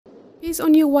Peace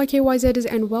on you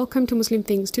YKYZers and welcome to Muslim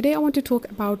Things. Today I want to talk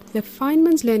about the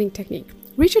Feynman's learning technique.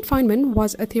 Richard Feynman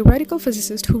was a theoretical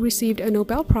physicist who received a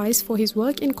Nobel Prize for his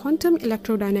work in quantum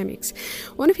electrodynamics.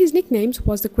 One of his nicknames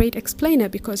was the Great Explainer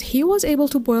because he was able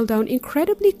to boil down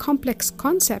incredibly complex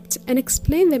concepts and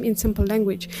explain them in simple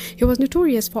language. He was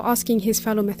notorious for asking his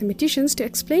fellow mathematicians to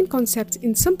explain concepts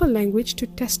in simple language to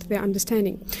test their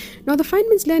understanding. Now, the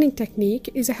Feynman's learning technique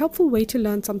is a helpful way to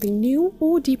learn something new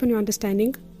or deepen your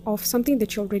understanding of something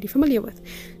that you're already familiar with.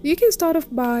 You can start off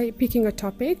by picking a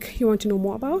topic you want to know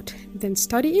more about, then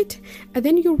study it, and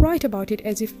then you write about it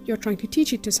as if you're trying to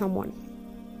teach it to someone.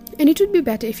 And it would be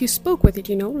better if you spoke with it,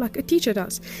 like a teacher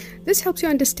does. This helps you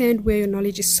understand where your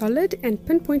knowledge is solid and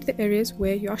pinpoint the areas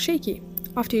where you are shaky.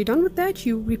 After you're done with that,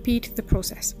 you repeat the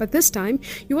process, but this time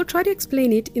you will try to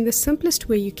explain it in the simplest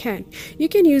way you can. You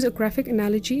can use a graphic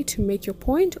analogy to make your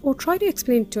point or try to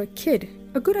explain it to a kid.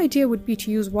 A good idea would be to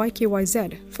use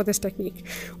YKYZ for this technique.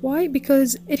 Why?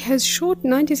 Because it has short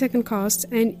 90-second casts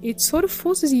and it sort of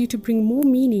forces you to bring more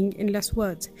meaning in less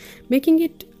words, making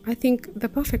it, I think, the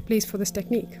perfect place for this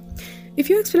technique. If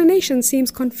your explanation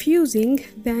seems confusing,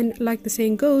 then like the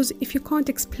saying goes, if you can't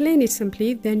explain it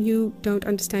simply, then you don't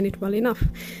understand it well enough.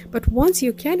 But once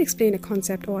you can explain a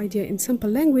concept or idea in simple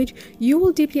language, you will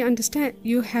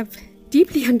have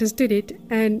deeply understood it,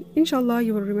 and inshallah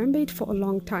you will remember it for a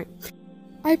long time.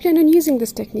 I plan on using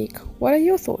this technique. What are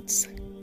your thoughts?